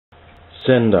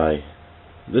Sendai.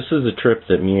 This is a trip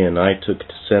that Mia and I took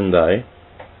to Sendai,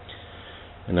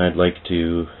 and I'd like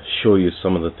to show you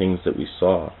some of the things that we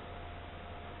saw.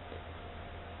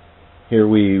 Here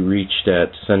we reached at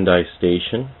Sendai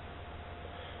Station,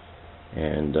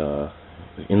 and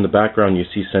in the background you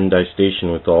see Sendai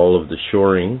Station with all of the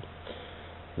shoring.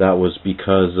 That was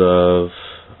because of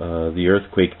the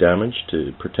earthquake damage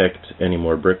to protect any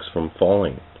more bricks from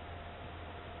falling.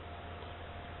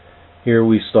 Here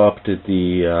we stopped at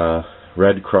the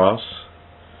Red Cross,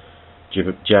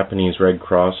 Japanese Red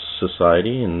Cross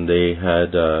Society, and they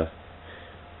had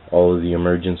all of the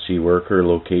emergency worker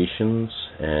locations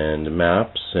and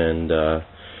maps and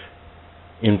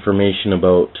information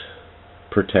about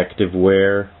protective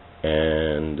wear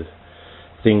and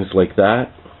things like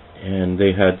that. And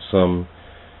they had some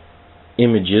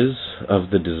images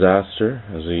of the disaster,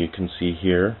 as you can see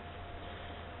here,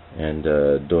 and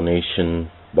a donation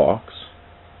box.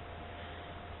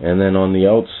 And then on the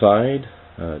outside,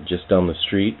 just down the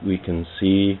street, we can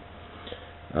see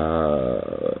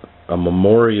a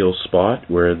memorial spot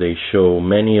where they show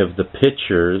many of the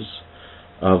pictures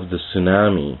of the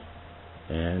tsunami,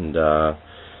 and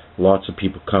lots of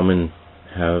people come and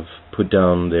have put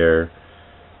down their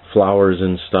flowers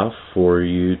and stuff for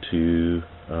you to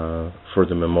for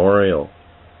the memorial.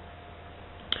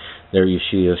 There you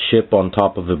see a ship on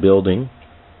top of a building,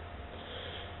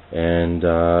 and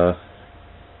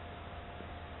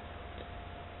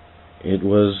it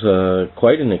was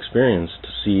quite an experience to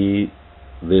see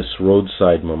this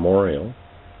roadside memorial.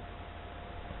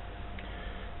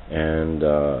 And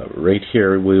right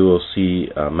here we will see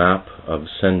a map of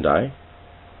Sendai.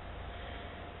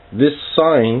 This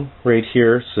sign right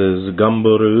here says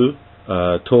Gambaru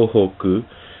Tohoku.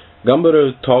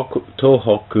 Gambaru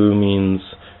Tohoku means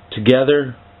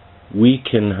together we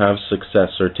can have success,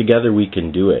 or together we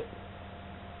can do it.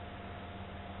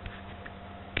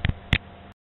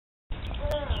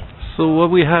 So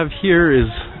what we have here is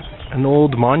an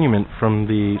old monument from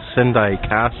the Sendai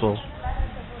Castle,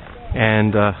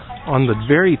 and on the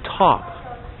very top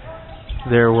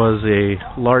there was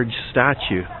a large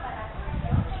statue.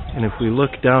 And if we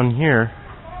look down here,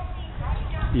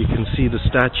 you can see the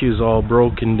statue's all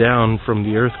broken down from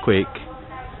the earthquake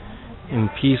in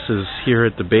pieces here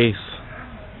at the base.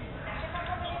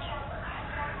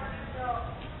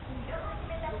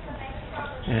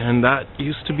 And that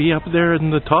used to be up there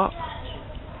in the top.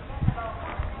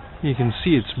 You can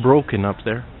see it's broken up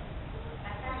there.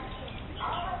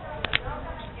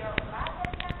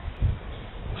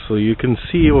 So you can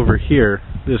see over here,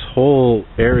 this whole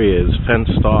area is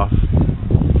fenced off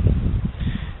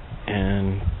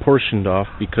and portioned off,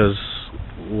 because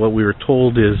what we were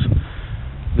told is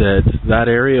that that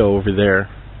area over there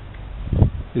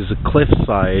is a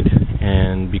cliffside,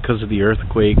 and because of the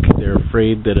earthquake they're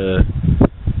afraid that a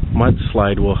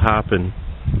mudslide will happen.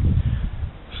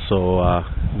 So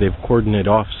they've cordoned it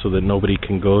off so that nobody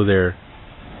can go there,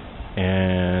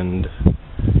 and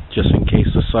just in case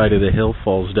the side of the hill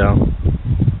falls down.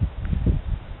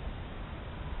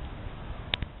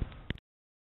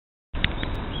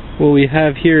 What we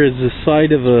have here is the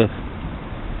side of a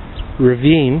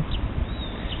ravine,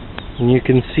 and you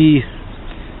can see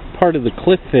part of the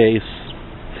cliff face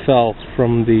fell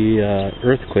from the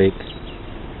earthquake,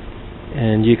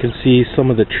 and you can see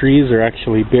some of the trees are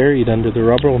actually buried under the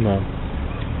rubble now.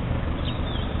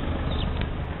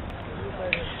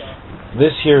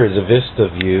 This here is a vista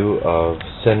view of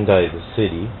Sendai, the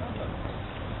city.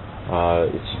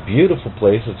 It's a beautiful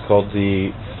place. It's called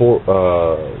the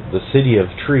City of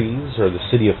Trees, or the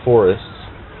City of Forests.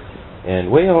 And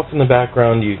way off in the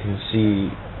background you can see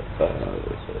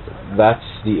that's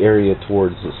the area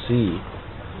towards the sea,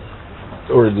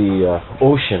 or the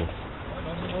ocean.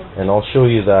 And I'll show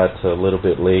you that a little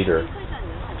bit later.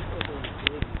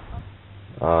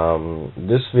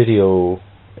 This video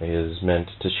is meant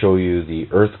to show you the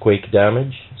earthquake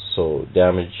damage, so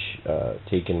damage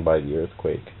taken by the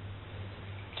earthquake.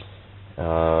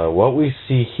 What we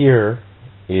see here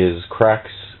is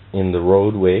cracks in the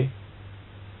roadway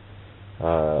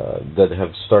that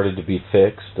have started to be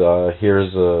fixed.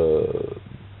 Here's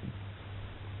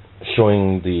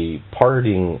showing the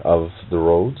parting of the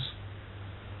roads,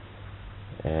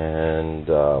 and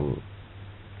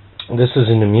this is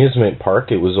an amusement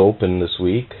park. It was open this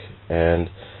week, and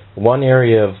one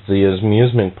area of the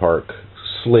amusement park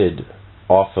slid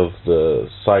off of the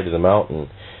side of the mountain,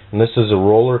 and this is a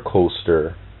roller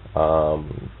coaster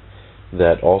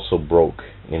that also broke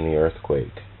in the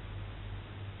earthquake.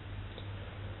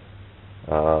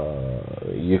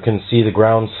 You can see the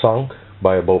ground sunk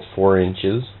by about 4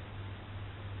 inches,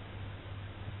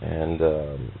 and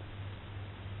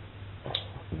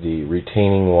the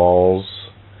retaining walls.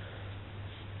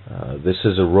 This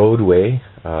is a roadway.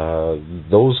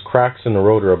 Those cracks in the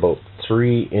road are about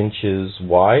 3 inches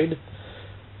wide,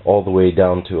 all the way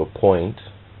down to a point.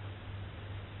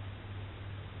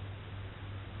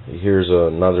 Here's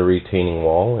another retaining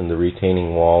wall, and the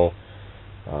retaining wall,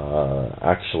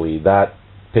 actually that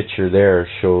picture there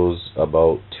shows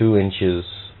about 2 inches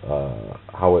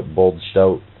how it bulged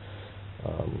out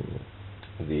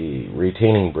the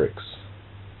retaining bricks.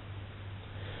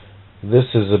 This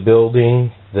is a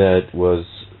building that was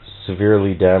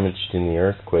severely damaged in the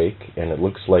earthquake, and it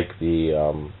looks like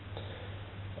the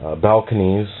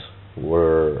balconies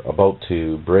were about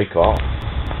to break off.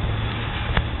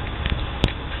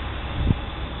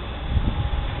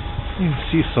 You can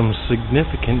see some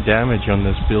significant damage on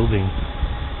this building.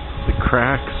 The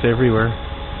cracks everywhere.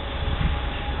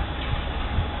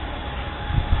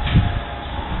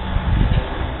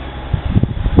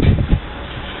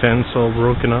 Fence all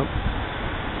broken up.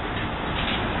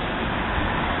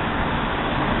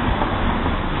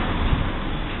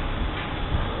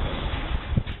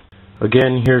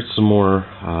 Again, here's some more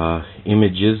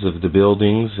images of the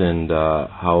buildings and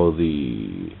how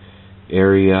the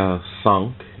area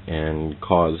sunk and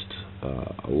caused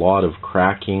a lot of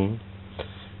cracking,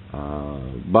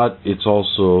 but it's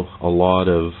also a lot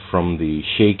of from the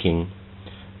shaking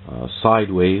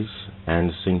sideways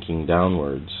and sinking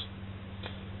downwards.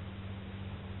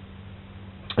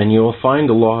 And you'll find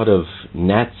a lot of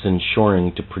nets and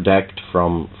shoring to protect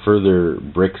from further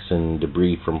bricks and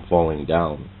debris from falling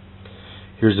down.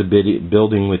 Here's a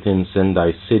building within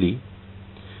Sendai city,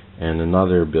 and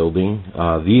another building.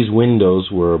 These windows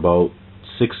were about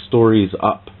 6 stories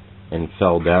up and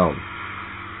fell down.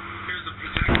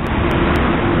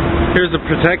 Here's a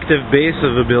protective base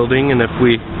of a building, and if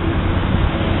we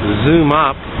zoom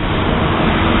up,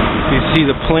 you see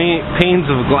the panes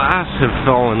of glass have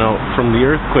fallen out from the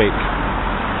earthquake.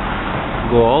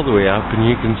 Go all the way up, and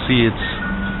you can see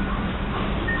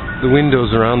the windows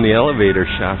around the elevator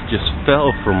shaft just fell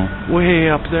from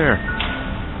way up there.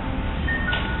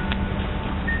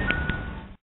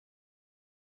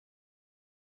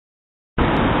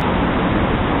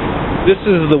 This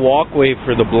is the walkway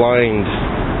for the blind,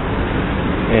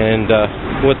 and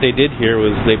what they did here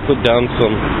was they put down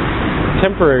some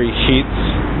temporary sheets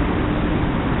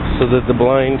so that the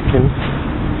blind can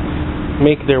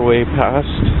make their way past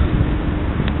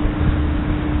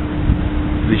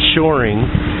the shoring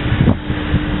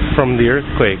from the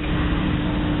earthquake.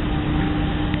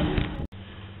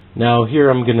 Now here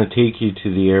I'm going to take you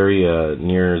to the area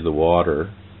near the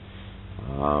water,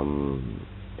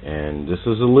 and this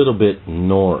is a little bit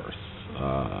north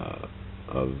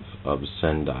of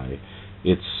Sendai.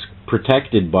 It's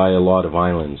protected by a lot of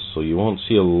islands, so you won't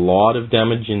see a lot of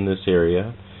damage in this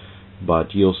area,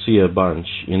 but you'll see a bunch.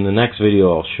 In the next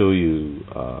video I'll show you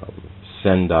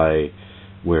Sendai,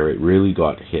 where it really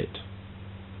got hit.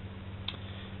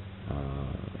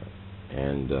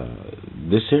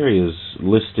 This area is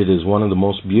listed as one of the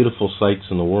most beautiful sites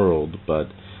in the world, but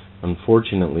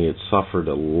unfortunately it suffered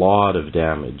a lot of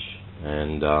damage,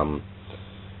 and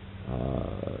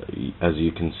as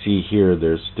you can see here,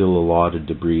 there's still a lot of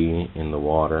debris in the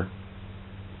water,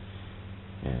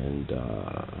 and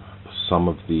some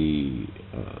of the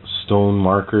stone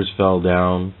markers fell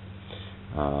down,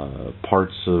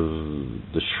 parts of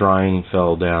the shrine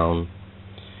fell down,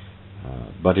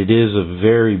 but it is a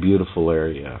very beautiful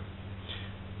area.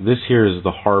 This here is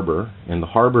the harbor, and the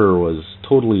harbor was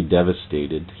totally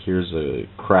devastated. Here's a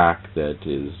crack that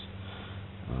is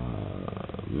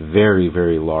very,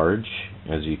 very large.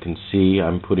 As you can see,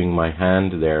 I'm putting my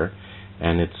hand there,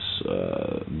 and it's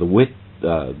the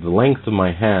length of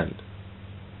my hand.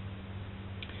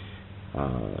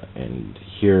 And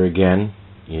here again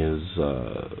is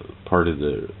part of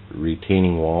the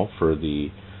retaining wall for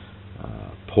the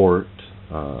port,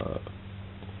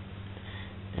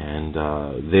 and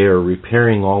they are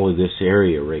repairing all of this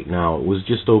area right now. It was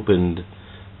just opened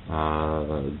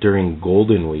during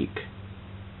Golden Week,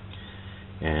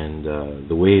 and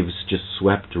the waves just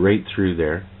swept right through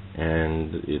there,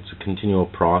 and it's a continual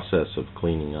process of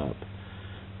cleaning up.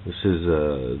 This is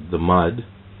the mud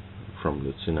from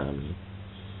the tsunami,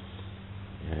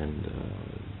 and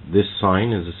this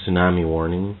sign is a tsunami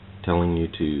warning telling you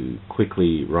to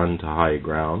quickly run to high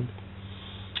ground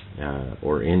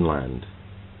or inland.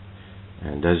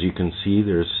 And as you can see,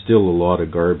 there's still a lot of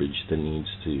garbage that needs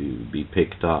to be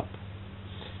picked up.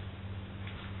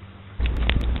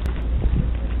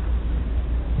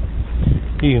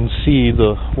 You can see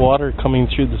the water coming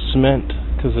through the cement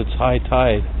because it's high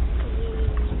tide.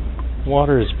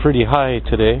 Water is pretty high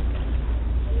today.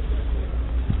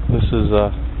 This is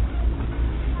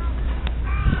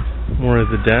more of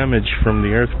the damage from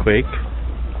the earthquake.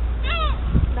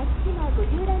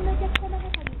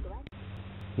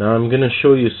 Now I'm going to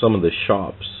show you some of the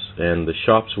shops, and the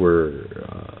shops were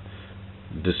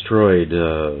destroyed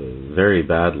very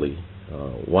badly.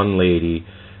 One lady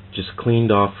just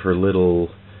cleaned off her little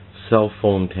cell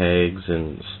phone tags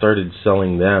and started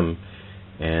selling them,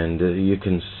 and you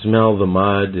can smell the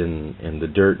mud and the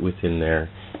dirt within there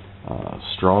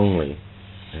strongly.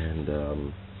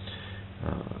 And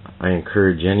I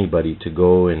encourage anybody to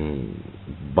go and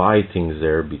buy things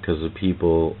there, because the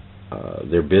people,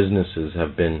 their businesses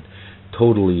have been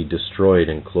totally destroyed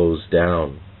and closed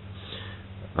down.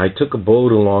 I took a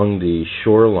boat along the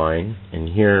shoreline, and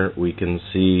here we can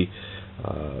see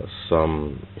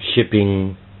some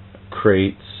shipping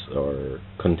crates or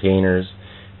containers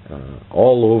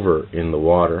all over in the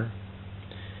water.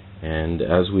 And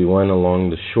as we went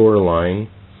along the shoreline,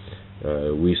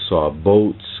 we saw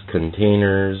boats,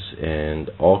 containers, and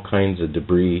all kinds of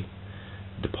debris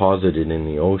deposited in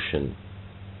the ocean.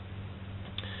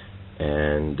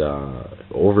 And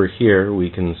over here we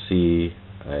can see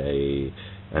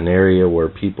an area where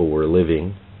people were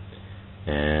living,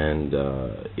 and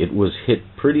it was hit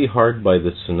pretty hard by the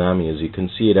tsunami. As you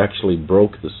can see, it actually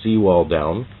broke the seawall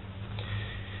down,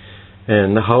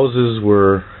 and the houses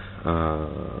were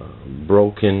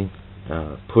broken,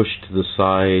 pushed to the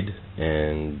side,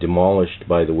 and demolished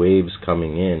by the waves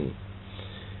coming in.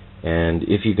 And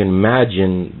if you can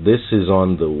imagine, this is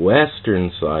on the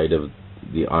western side of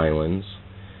the islands,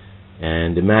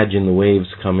 and imagine the waves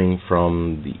coming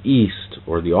from the east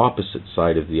or the opposite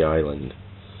side of the island.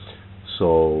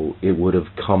 So it would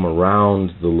have come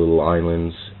around the little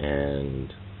islands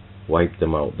and wiped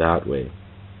them out that way.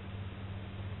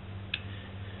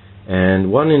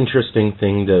 And one interesting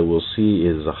thing that we'll see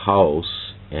is a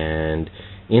house, and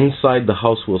inside the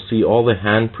house we'll see all the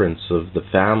handprints of the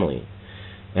family.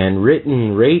 And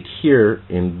written right here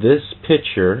in this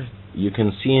picture, you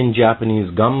can see in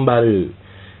Japanese, Gambaru.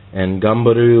 And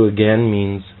Gambaru again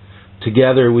means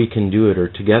together we can do it, or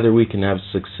together we can have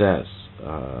success.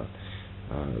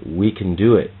 We can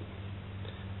do it,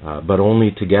 but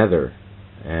only together.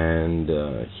 And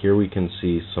here we can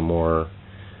see some more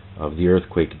of the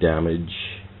earthquake damage,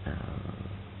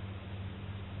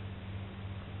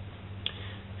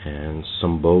 and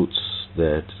some boats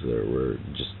that were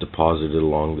just deposited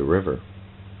along the river.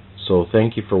 So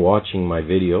thank you for watching my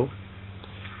video.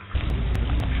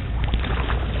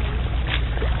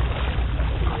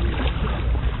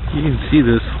 You can see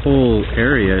this whole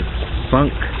area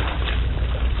sunk.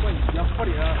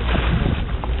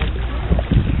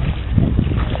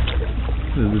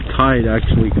 The tide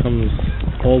actually comes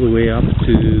all the way up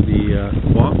to the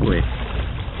walkway.